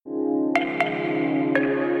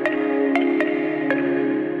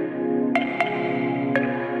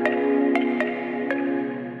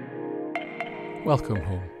Welcome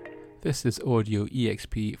home. This is Audio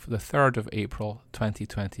EXP for the 3rd of April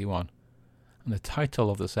 2021, and the title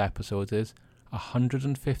of this episode is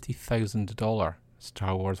 $150,000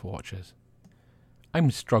 Star Wars Watches. I'm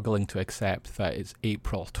struggling to accept that it's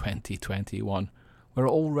April 2021. We're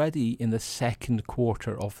already in the second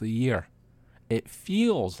quarter of the year. It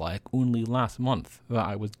feels like only last month that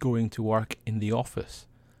I was going to work in the office,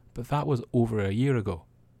 but that was over a year ago.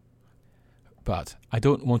 But I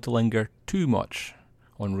don't want to linger too much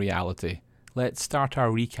on reality. Let's start our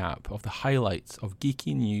recap of the highlights of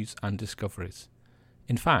geeky news and discoveries.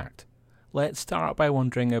 In fact, let's start by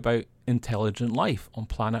wondering about intelligent life on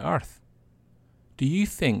planet Earth. Do you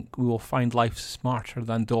think we will find life smarter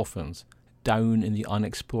than dolphins down in the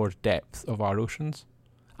unexplored depths of our oceans?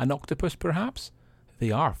 An octopus, perhaps?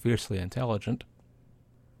 They are fiercely intelligent.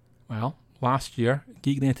 Well, last year,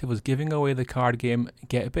 Geek Native was giving away the card game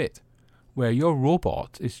Get a Bit, where your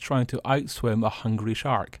robot is trying to outswim a hungry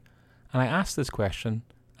shark. And I asked this question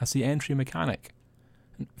as the entry mechanic.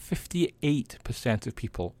 And 58% of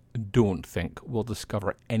people don't think we'll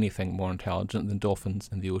discover anything more intelligent than dolphins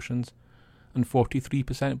in the oceans, and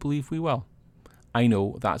 43% believe we will. I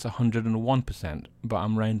know that's 101%, but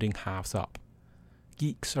I'm rounding halves up.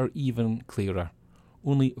 Geeks are even clearer.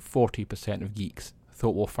 Only 40% of geeks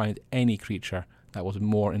thought we'll find any creature that was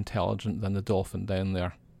more intelligent than the dolphin down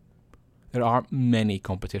there. There are many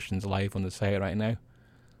competitions live on the site right now,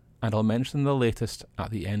 and I'll mention the latest at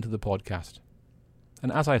the end of the podcast.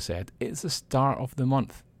 And as I said, it's the start of the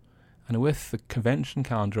month, and with the convention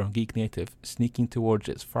calendar on Geek Native sneaking towards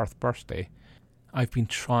its first birthday, I've been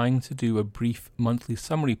trying to do a brief monthly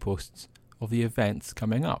summary posts of the events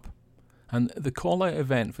coming up. And the call-out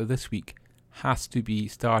event for this week has to be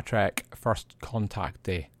Star Trek First Contact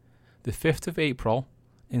Day. The 5th of April,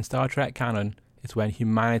 in Star Trek canon, is when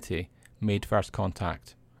humanity made first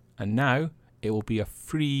contact, and now it will be a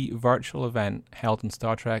free virtual event held on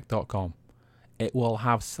StarTrek.com. It will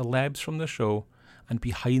have celebs from the show and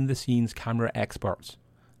behind the scenes camera experts.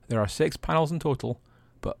 There are 6 panels in total,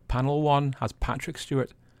 but panel 1 has Patrick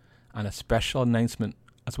Stewart and a special announcement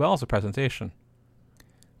as well as a presentation.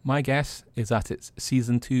 My guess is that it's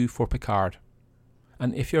season 2 for Picard,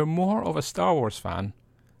 and if you're more of a Star Wars fan,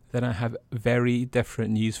 then I have very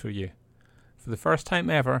different news for you. For the first time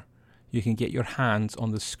ever, you can get your hands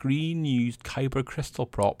on the screen-used Kyber crystal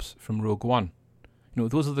props from Rogue One.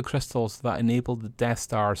 Those are the crystals that enabled the Death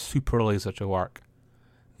Star's super laser to work.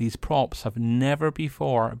 These props have never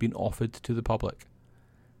before been offered to the public.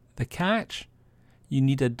 The catch? You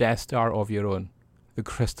need a Death Star of your own. The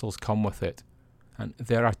crystals come with it. And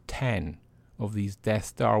there are 10 of these Death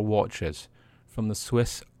Star watches from the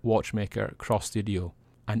Swiss watchmaker Cross Studio,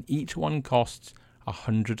 and each one costs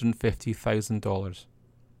 $150,000.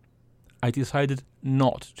 I decided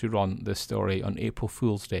not to run this story on April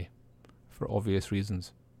Fool's Day, for obvious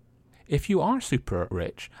reasons. If you are super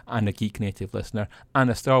rich and a Geek Native listener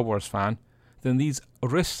and a Star Wars fan, then these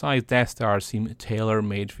wrist-sized Death Stars seem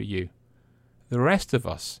tailor-made for you. The rest of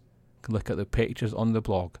us can look at the pictures on the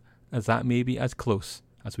blog, as that may be as close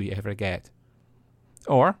as we ever get.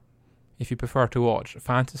 Or, if you prefer to watch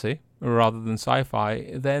fantasy rather than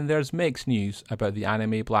sci-fi, then there's mixed news about the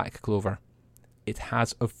anime Black Clover. It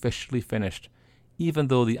has officially finished, even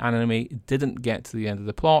though the anime didn't get to the end of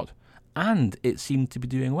the plot, and it seemed to be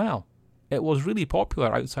doing well. It was really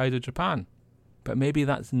popular outside of Japan, but maybe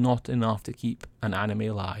that's not enough to keep an anime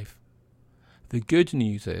alive. The good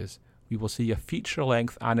news is we will see a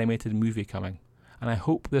feature-length animated movie coming, and I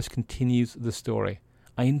hope this continues the story.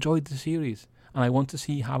 I enjoyed the series, and I want to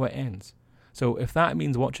see how it ends. So if that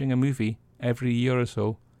means watching a movie every year or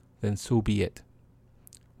so, then so be it.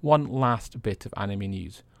 One last bit of anime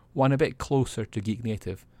news, one a bit closer to Geek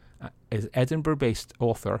Native, is Edinburgh-based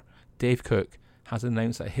author Dave Cook has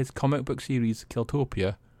announced that his comic book series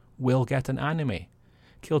Killtopia will get an anime.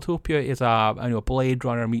 Killtopia is a Blade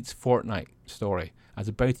Runner meets Fortnite story, as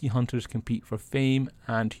bounty hunters compete for fame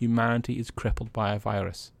and humanity is crippled by a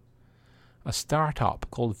virus. A startup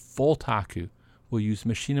called Voltaku will use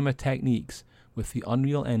machinima techniques with the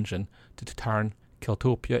Unreal Engine to turn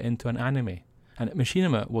Killtopia into an anime. And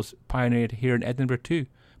machinima was pioneered here in Edinburgh too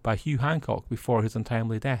by Hugh Hancock before his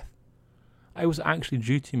untimely death. I was actually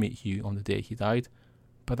due to meet Hugh on the day he died,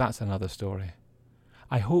 but that's another story.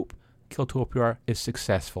 I hope Killtopia is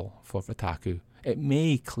successful for Voltaku. It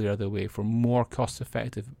may clear the way for more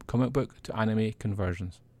cost-effective comic book to anime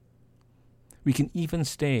conversions. We can even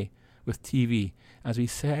stay with TV as we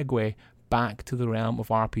segue back to the realm of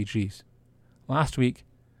RPGs. Last week,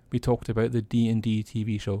 we talked about the D&D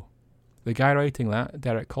TV show. The guy writing that,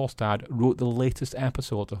 Derek Kolstad, wrote the latest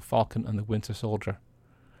episode of Falcon and the Winter Soldier.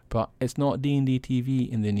 But it's not D&D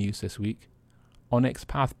TV in the news this week. Onyx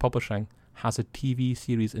Path Publishing has a TV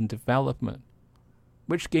series in development.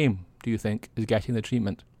 Which game do you think is getting the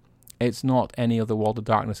treatment? It's not any of the World of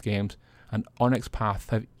Darkness games, and Onyx Path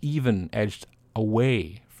have even edged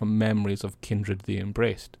away from memories of Kindred the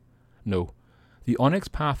Embraced. No, the Onyx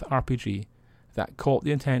Path RPG that caught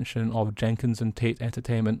the attention of Jenkins and Tate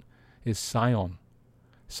Entertainment is Scion.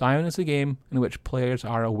 Scion is a game in which players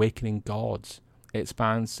are awakening gods. It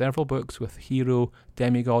spans several books, with hero,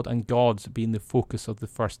 demigod and gods being the focus of the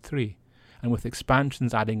first three, and with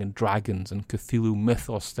expansions adding in dragons and Cthulhu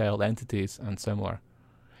mythos-style entities and similar.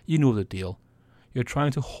 You know the deal. You're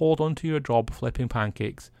trying to hold on to your job flipping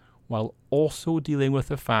pancakes, while also dealing with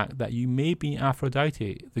the fact that you may be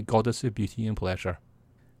Aphrodite, the goddess of beauty and pleasure.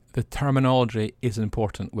 The terminology is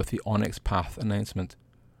important with the Onyx Path announcement.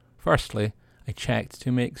 Firstly, I checked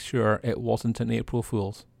to make sure it wasn't an April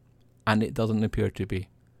Fool's, and it doesn't appear to be.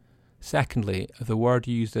 Secondly, the word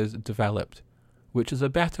used is developed, which is a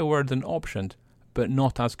better word than optioned, but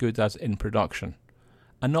not as good as in production.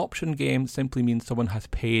 An option game simply means someone has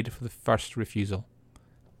paid for the first refusal.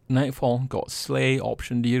 Nightfall got Slay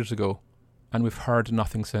optioned years ago, and we've heard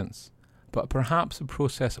nothing since, but perhaps the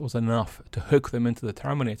process was enough to hook them into the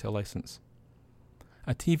Terminator license.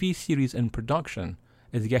 A TV series in production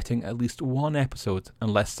is getting at least one episode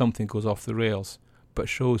unless something goes off the rails, but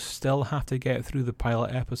shows still have to get through the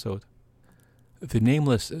pilot episode. The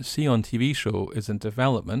nameless Scion TV show is in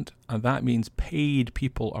development, and that means paid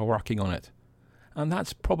people are working on it. And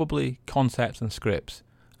that's probably concepts and scripts,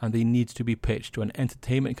 and they need to be pitched to an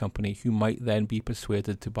entertainment company who might then be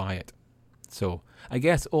persuaded to buy it. So, I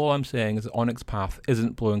guess all I'm saying is that Onyx Path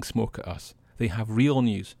isn't blowing smoke at us. They have real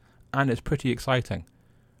news, and it's pretty exciting.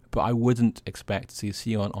 But I wouldn't expect to see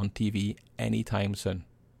Scion on TV anytime soon.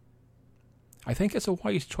 I think it's a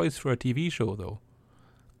wise choice for a TV show though.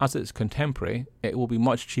 As it's contemporary, it will be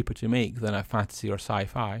much cheaper to make than a fantasy or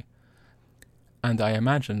sci-fi. And I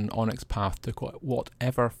imagine Onyx Path took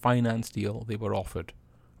whatever finance deal they were offered,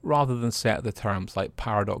 rather than set the terms like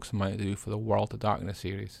Paradox might do for the World of Darkness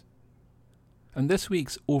series. And this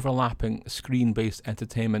week's overlapping screen-based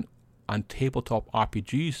entertainment and tabletop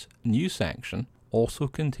RPGs news section also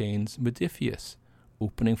contains Modiphius,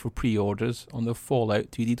 opening for pre-orders on the Fallout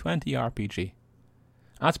 2D20 RPG.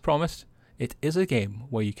 As promised, it is a game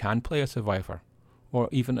where you can play a survivor, or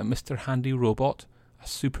even a Mr. Handy robot, a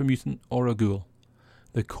super mutant or a ghoul.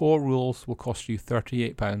 The core rules will cost you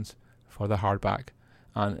 £38 for the hardback,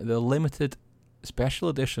 and the limited special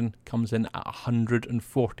edition comes in at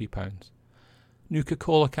 £140.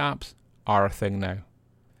 Nuka-Cola caps are a thing now.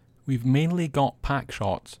 We've mainly got pack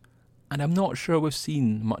shots, and I'm not sure we've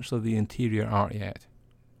seen much of the interior art yet.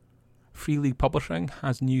 Free League Publishing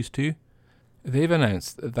has news too. They've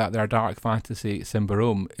announced that their Dark Fantasy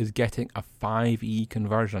Symbarome is getting a 5e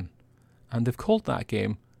conversion, and they've called that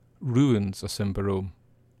game Ruins of Symbarome.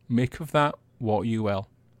 Make of that what you will.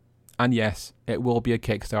 And yes, it will be a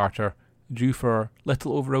Kickstarter, due for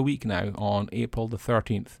little over a week now on April the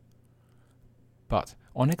 13th. But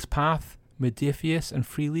Onyx Path, Modiphius and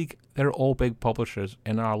Free League, they're all big publishers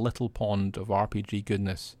in our little pond of RPG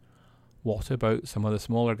goodness. What about some of the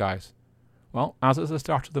smaller guys? Well, as it's the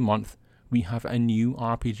start of the month, we have a new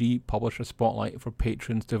RPG publisher spotlight for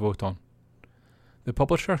patrons to vote on. The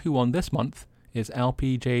publisher who won this month is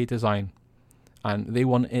LPJ Design, and they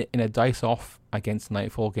won it in a dice-off against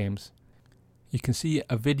Nightfall Games. You can see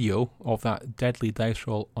a video of that deadly dice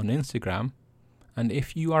roll on Instagram, and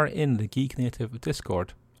if you are in the Geek Native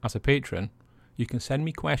Discord as a patron, you can send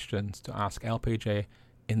me questions to ask LPJ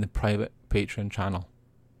in the private patron channel.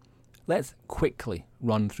 Let's quickly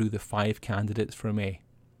run through the 5 candidates for May.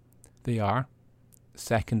 They are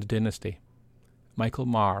Second Dynasty, Michael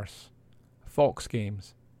Mars, Fox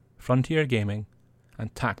Games, Frontier Gaming,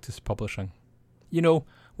 and Tactus Publishing. You know,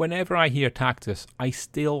 whenever I hear Tactus, I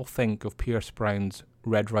still think of Pierce Brown's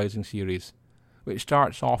Red Rising series, which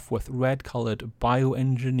starts off with red-coloured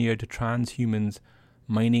bioengineered transhumans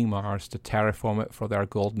mining Mars to terraform it for their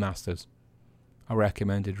gold masters. A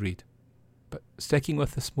recommended read. But sticking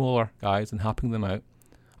with the smaller guys and helping them out,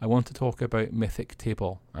 I want to talk about Mythic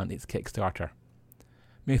Table and its Kickstarter.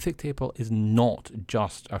 Mythic Table is not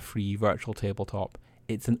just a free virtual tabletop,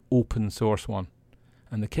 it's an open source one.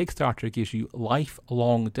 And the Kickstarter gives you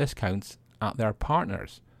lifelong discounts at their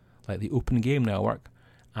partners, like the Open Game Network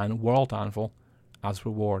and World Anvil, as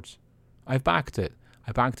rewards. I've backed it.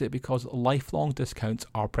 I backed it because lifelong discounts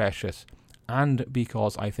are precious, and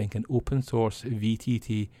because I think an open source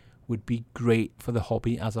VTT would be great for the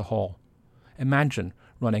hobby as a whole. Imagine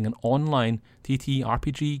running an online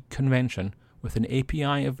TTRPG convention with an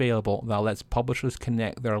API available that lets publishers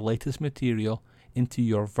connect their latest material into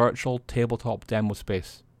your virtual tabletop demo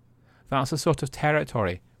space. That's the sort of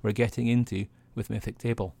territory we're getting into with Mythic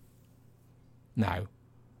Table. Now,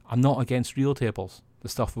 I'm not against real tables, the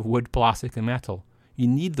stuff of wood, plastic and metal. You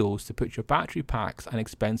need those to put your battery packs and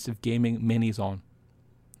expensive gaming minis on.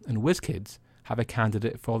 And WizKids have a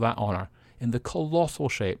candidate for that honour in the colossal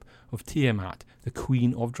shape of Tiamat, the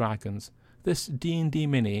Queen of Dragons. This D&D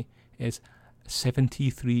mini is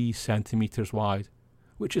 73 centimetres wide,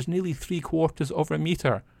 which is nearly 3/4 of a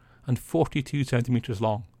metre and 42 centimetres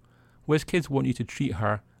long. WizKids want you to treat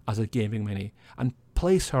her as a gaming mini and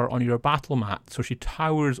place her on your battle mat so she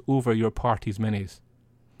towers over your party's minis.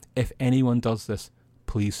 If anyone does this,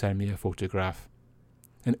 please send me a photograph.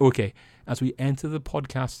 And okay, as we enter the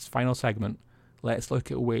podcast's final segment, let's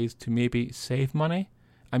look at ways to maybe save money.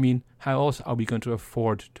 I mean, how else are we going to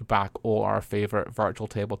afford to back all our favourite virtual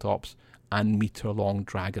tabletops and metre-long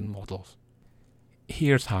dragon models?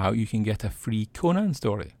 Here's how you can get a free Conan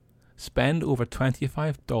story. Spend over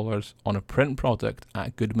 $25 on a print product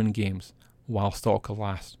at Goodman Games while stock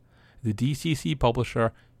lasts. The DCC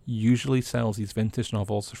publisher usually sells these vintage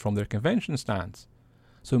novels from their convention stands,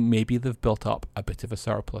 so maybe they've built up a bit of a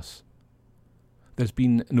surplus. There's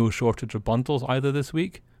been no shortage of bundles either this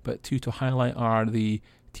week, but two to highlight are the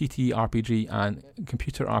TTRPG and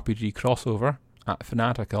Computer RPG crossover at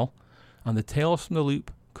Fanatical, and the Tales from the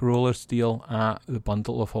Loop Corollas deal at the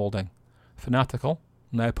Bundle of Holding. Fanatical,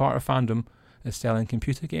 now part of Fandom, is selling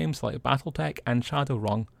computer games like Battletech and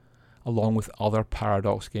Shadowrun, along with other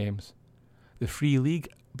Paradox games. The Free League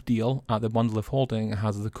deal at the Bundle of Holding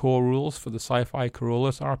has the core rules for the Sci-Fi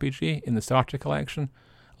Corollas RPG in the Starter Collection,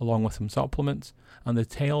 along with some supplements, and the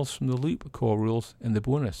Tales from the Loop core rules in the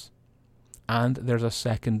bonus. And there's a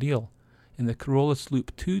second deal. In the Corollas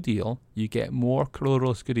Loop 2 deal, you get more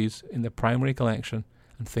Corollas goodies in the primary collection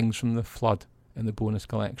and things from the Flood in the bonus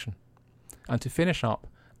collection. And to finish up,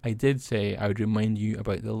 I did say I would remind you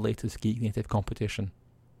about the latest Geek Native competition.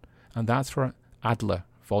 And that's for Adler,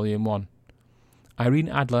 Volume 1. Irene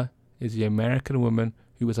Adler is the American woman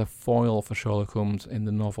who was a foil for Sherlock Holmes in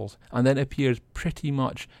the novels, and then appears pretty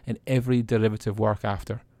much in every derivative work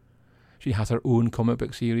after. She has her own comic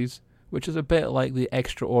book series, which is a bit like the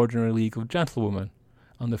Extraordinary League of Gentlewomen,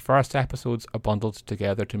 and the first episodes are bundled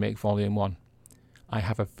together to make Volume 1. I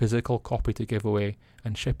have a physical copy to give away,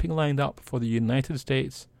 and shipping lined up for the United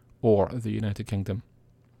States or the United Kingdom.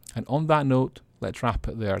 And on that note, let's wrap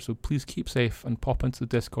it there, so please keep safe and pop into the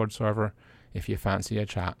Discord server if you fancy a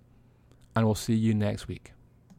chat. And we'll see you next week.